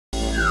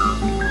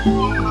Hello,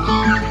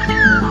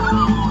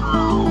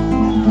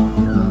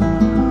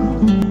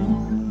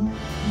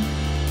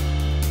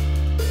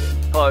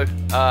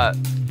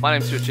 my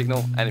name's Stuart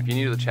Chignall, and if you're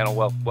new to the channel,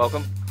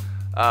 welcome.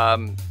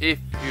 If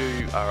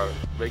you are a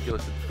regular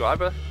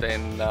subscriber,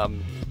 then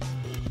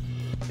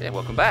yeah,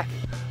 welcome back.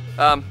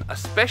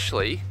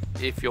 Especially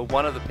if you're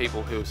one of the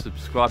people who have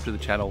subscribed to the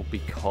channel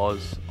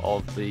because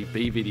of the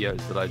bee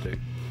videos that I do.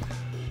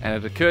 And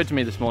it occurred to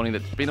me this morning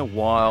that it's been a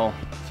while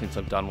since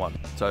I've done one,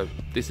 so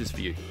this is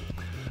for you.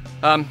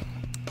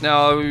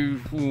 Now,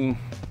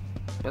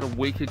 about a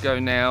week ago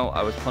now,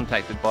 I was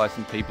contacted by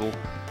some people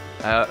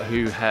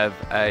who have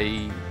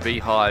a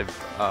beehive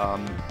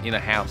in a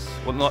house,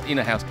 well, not in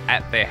a house,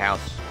 at their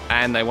house,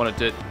 and they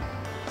wanted it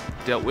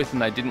dealt with,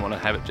 and they didn't want to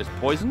have it just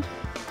poisoned.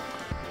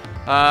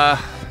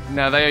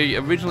 Now, they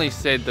originally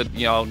said that,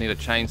 you know, I'll need a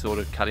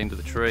chainsaw to cut into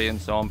the tree and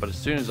so on, but as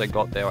soon as I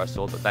got there, I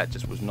saw that that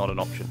just was not an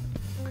option.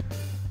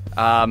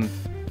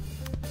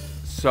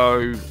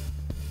 So,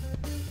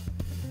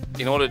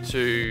 in order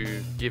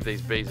to give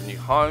these bees a new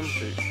home,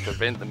 to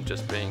prevent them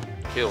just being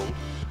killed,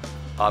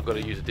 I've got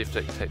to use a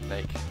different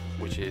technique,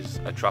 which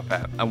is a trap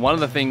out. And one of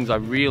the things I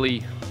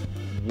really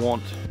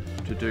want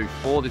to do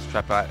for this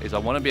trap out is I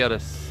want to be able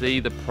to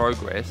see the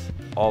progress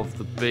of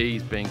the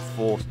bees being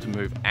forced to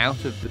move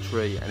out of the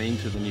tree and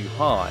into the new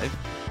hive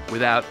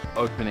without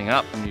opening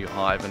up the new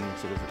hive and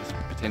sort of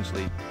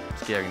potentially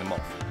scaring them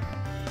off.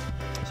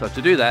 So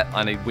to do that,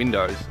 I need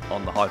windows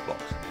on the hive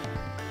box.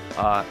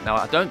 Now,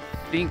 I don't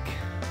think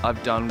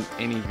I've done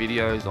any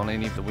videos on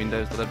any of the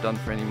windows that I've done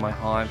for any of my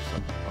hives.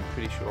 I'm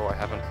pretty sure I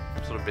haven't.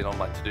 I've sort of been on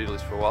my to-do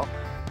list for a while.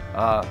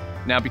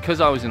 Now, because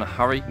I was in a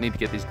hurry, need to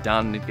get this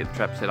done, need to get the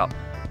trap set up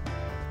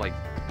like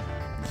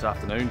this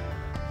afternoon,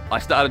 I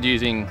started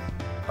using,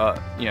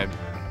 you know,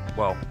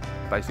 well,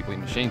 basically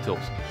machine tools.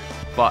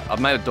 But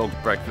I've made a dog's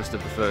breakfast at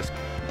the first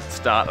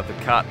start of the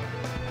cut,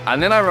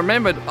 and then I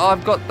remembered, oh,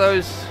 I've got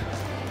those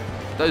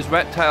Japanese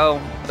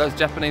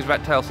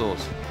rat tail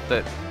saws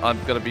that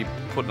I've got to be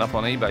putting up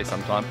on eBay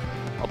sometime.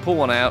 I'll pull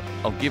one out,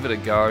 I'll give it a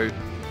go,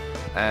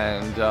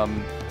 and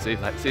see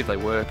if they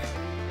work.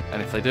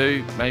 And if they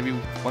do, maybe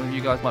one of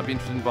you guys might be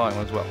interested in buying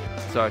one as well.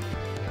 So,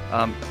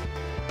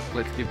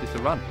 let's give this a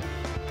run.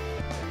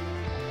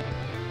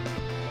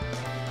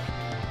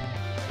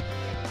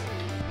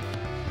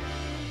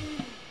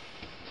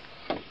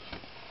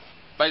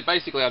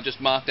 Basically, I've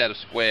just marked out a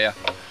square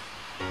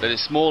that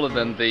is smaller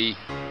than the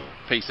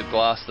piece of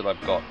glass that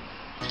I've got.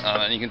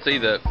 And you can see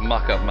the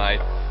muck I've made.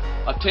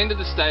 I've tended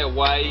to stay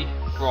away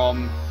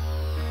from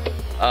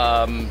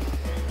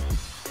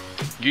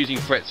using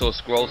fret saws,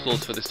 scroll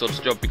saws for this sort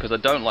of job, because I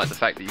don't like the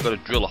fact that you've got to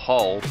drill a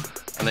hole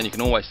and then you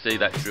can always see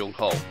that drilled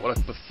hole. What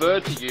I prefer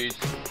to use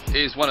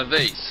is one of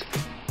these.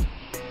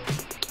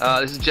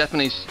 This is a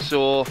Japanese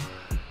saw.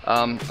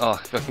 Oh,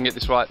 if I can get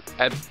this right,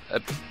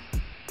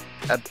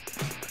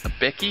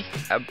 Abazeki?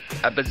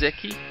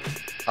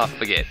 I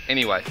forget.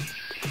 Anyway,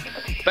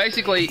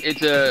 basically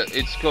it's a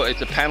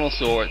panel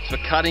saw. It's for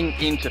cutting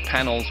into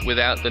panels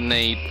without the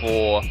need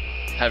for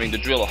having to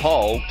drill a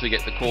hole to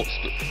get the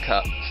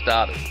cut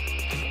started.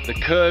 The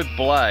curved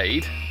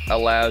blade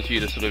allows you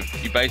to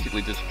you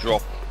basically just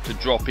drop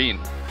in.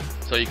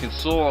 So you can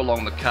saw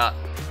along the cut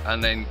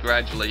and then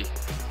gradually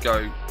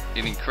go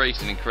and increase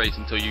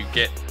until you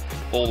get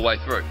all the way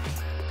through.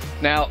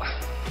 Now,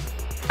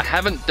 I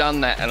haven't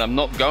done that, and I'm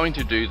not going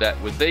to do that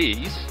with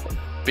these,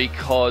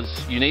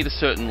 because you need a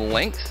certain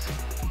length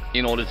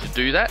in order to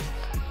do that,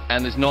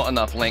 and there's not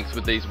enough length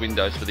with these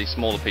windows for these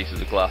smaller pieces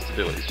of glass to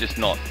do it. It's just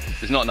not,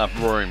 there's not enough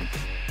room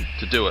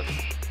to do it.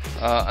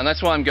 And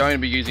that's why I'm going to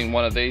be using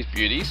one of these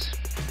beauties.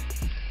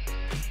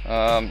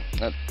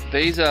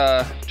 These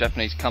are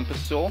Japanese compass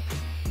saw.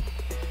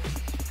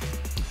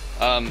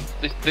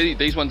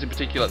 These ones in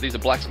particular, these are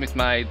blacksmith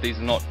made. These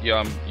are not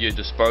your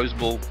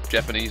disposable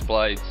Japanese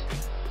blades.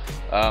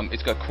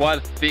 It's got quite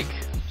a thick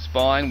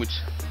spine,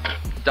 which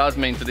does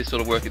mean for this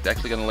sort of work it's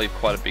actually going to leave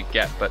quite a big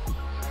gap, but,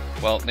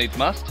 well, it needs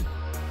must.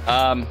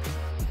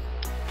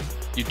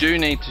 You do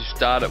need to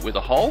start it with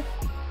a hole,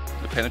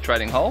 a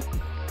penetrating hole.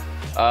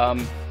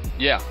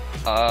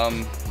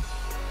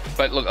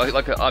 But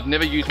look, I've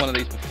never used one of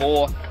these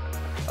before.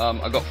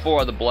 I've got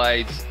 4 other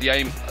blades. The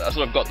aim, I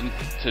sort of got them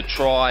to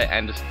try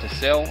and to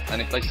sell,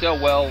 and if they sell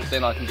well,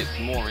 then I can get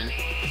some more in.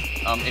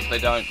 If they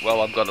don't,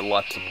 well, I've got a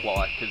life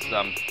supply, because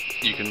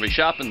you can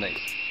resharpen these.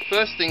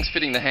 First thing's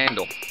fitting the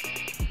handle.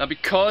 Now,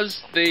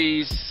 because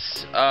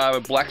these are a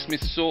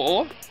blacksmith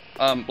saw,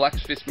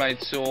 blacksmith made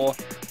saw,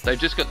 they've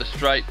just got the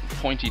straight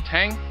pointy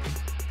tang.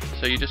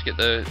 So you just get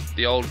the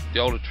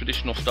older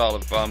traditional style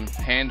of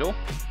handle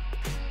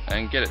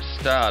and get it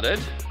started,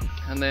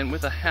 and then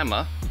with a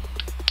hammer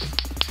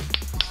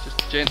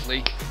just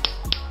gently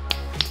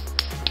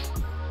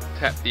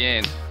tap the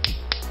end.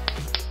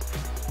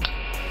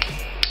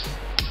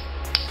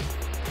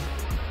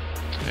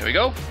 There we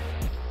go.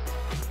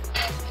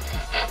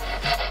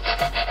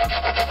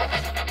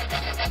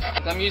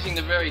 I'm using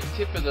the very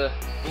tip of the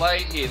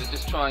blade here to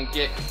just try and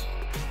get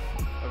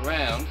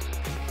around,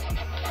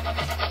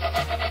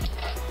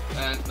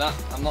 and no,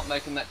 I'm not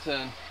making that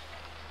turn.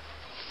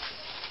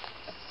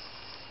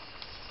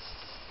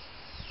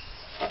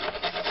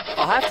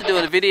 I'll have to do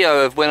a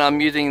video of when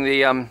I'm using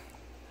the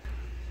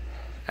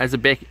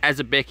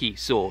Becky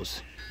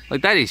saws.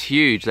 Like, that is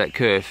huge, that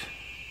kerf.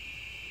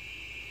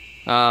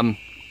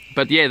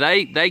 But yeah,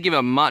 they give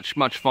a much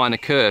finer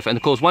kerf, and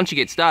of course once you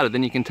get started,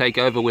 then you can take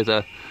over with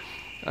a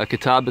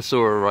Catawba saw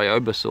or a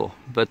Ryoba saw.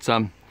 But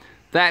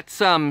that's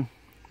a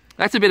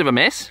bit of a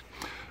mess.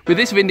 With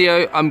this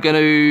video, I'm going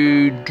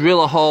to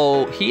drill a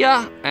hole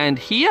here and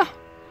there,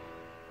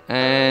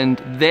 and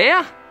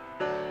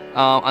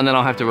then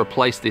I'll have to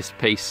replace this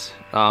piece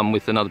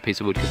with another piece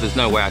of wood, because there's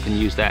no way I can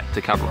use that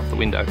to cover up the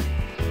window.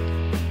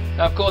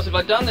 Now, of course, if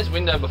I'd done this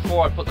window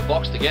before I put the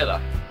box together,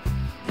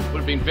 it would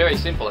have been very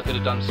simple. I could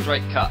have done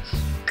straight cuts,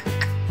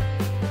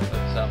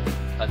 but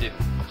I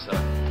didn't. So.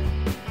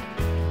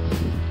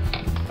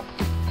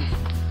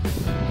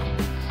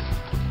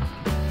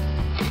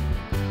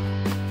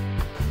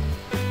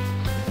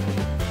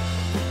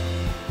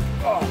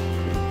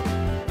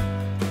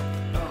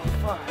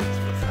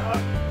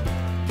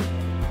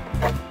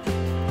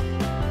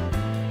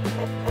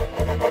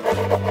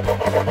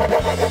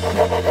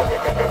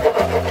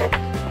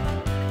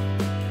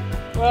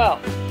 Well,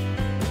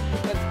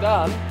 that's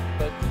done,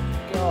 but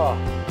God,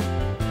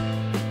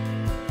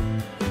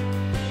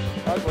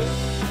 I was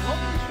not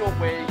really sure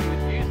where you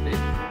would use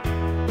this.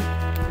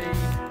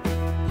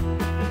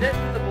 The depth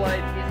of the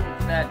blade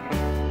isn't that,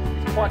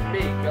 it's quite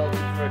big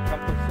relative for a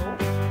compass saw.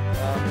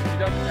 You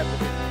don't have the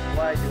width of the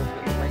blade, you also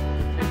have the length of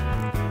the teeth.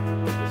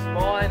 The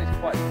spine is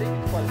quite thick,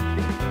 it's quite a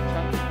thick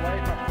chunk of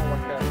blade, much more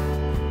like a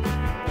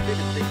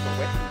bit thick for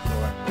western saw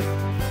actually.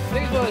 I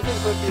think it's one of those things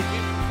that would be a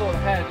useful saw to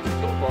have in the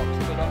toolbox,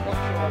 but I'm not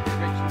sure I'd be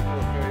reaching for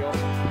it very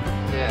often.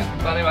 Yeah,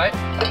 but anyway,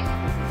 this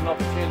is an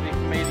opportunity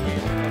for me to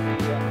use some of the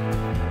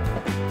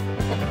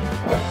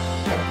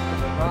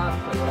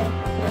advanced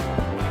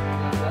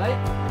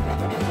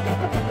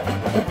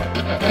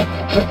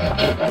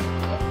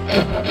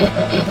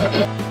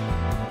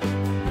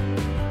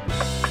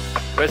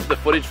The rest of the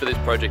footage for this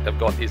project I've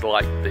got is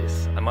like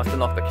this. I must have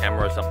knocked the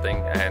camera or something,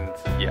 and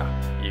yeah,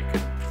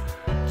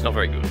 it's not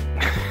very good.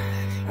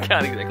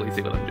 Can't exactly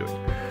see what I'm doing.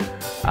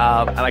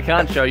 And I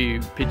can't show you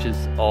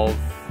pictures of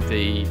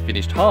the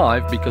finished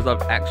hive because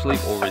I've actually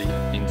already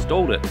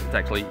installed it. It's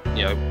actually,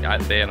 you know,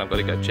 out there, and I've got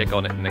to go check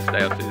on it the next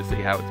day or two to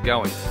see how it's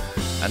going.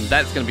 And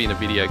that's going to be in a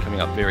video coming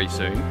up very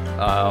soon.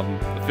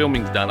 The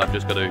filming's done, I've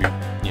just got to,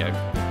 you know,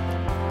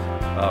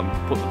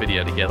 put the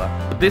video together.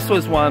 But this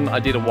was one I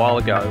did a while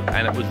ago,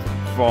 and it was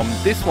from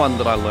this one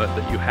that I learnt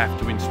that you have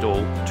to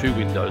install 2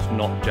 windows,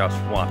 not just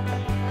one.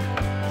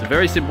 It's a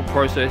very simple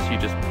process. You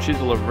just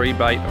chisel a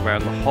rebate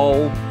around the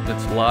hole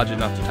that's large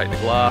enough to take the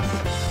glass,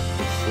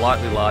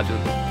 slightly larger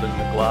than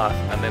the glass,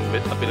 and then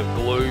with a bit of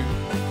glue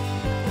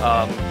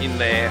in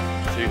there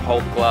to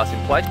hold the glass in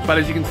place. But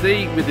as you can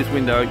see with this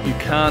window, you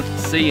can't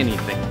see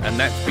anything, and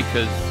that's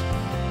because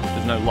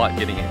there's no light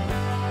getting in.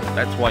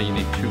 That's why you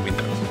need 2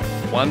 windows.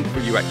 One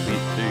for you actually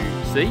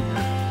to see,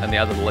 and the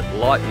other to let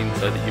light in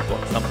so that you've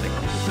got something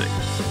to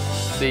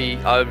see.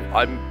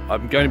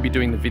 I'm going to be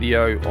doing the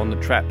video on the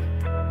trap.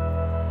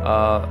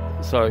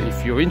 So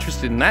if you're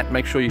interested in that,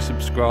 make sure you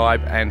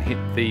subscribe and hit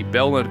the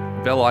bell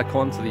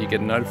icon so that you get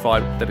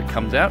notified that it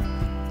comes out.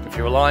 If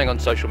you're relying on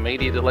social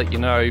media to let you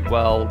know,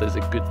 well, there's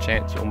a good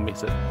chance you'll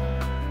miss it.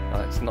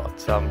 It's not,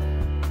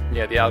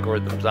 yeah, the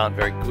algorithms aren't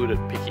very good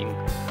at picking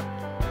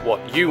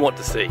what you want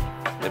to see.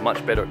 They're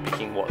much better at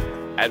picking what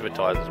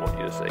advertisers want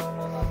you to see.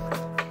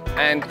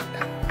 And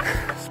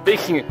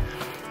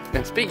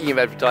speaking of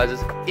advertisers,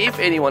 if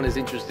anyone is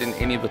interested in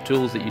any of the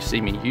tools that you see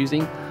me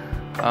using,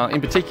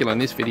 in particular in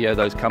this video,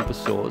 those compass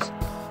saws,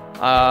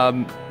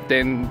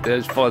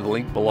 then follow the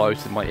link below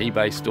to my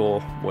eBay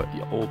store,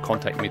 or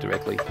contact me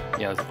directly.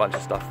 You know, there's a bunch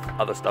of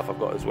other stuff I've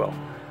got as well.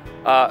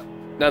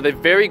 Now they're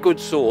very good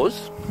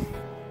saws,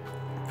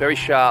 very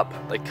sharp,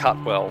 they cut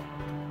well.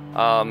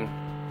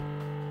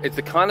 It's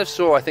the kind of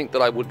saw I think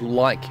that I would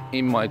like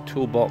in my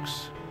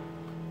toolbox,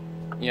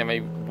 you know,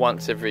 maybe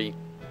once every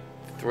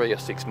 3 or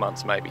 6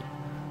 months maybe.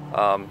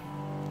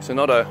 So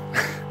not a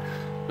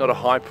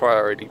high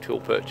priority tool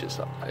purchase,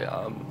 is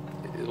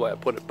the way I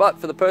put it. But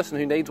for the person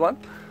who needs one,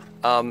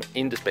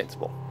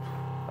 indispensable.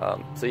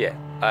 So yeah,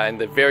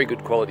 and they're very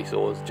good quality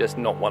saws, just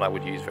not one I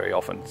would use very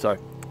often. So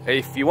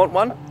if you want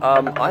one,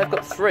 I have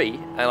got 3,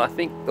 and I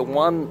think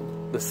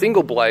the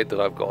single blade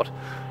that I've got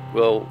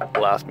will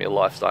last me a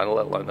lifetime,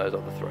 let alone those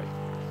other 3.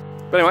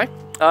 But anyway,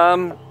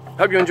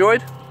 hope you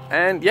enjoyed,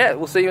 and yeah,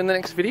 we'll see you in the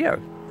next video.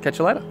 Catch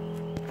you later.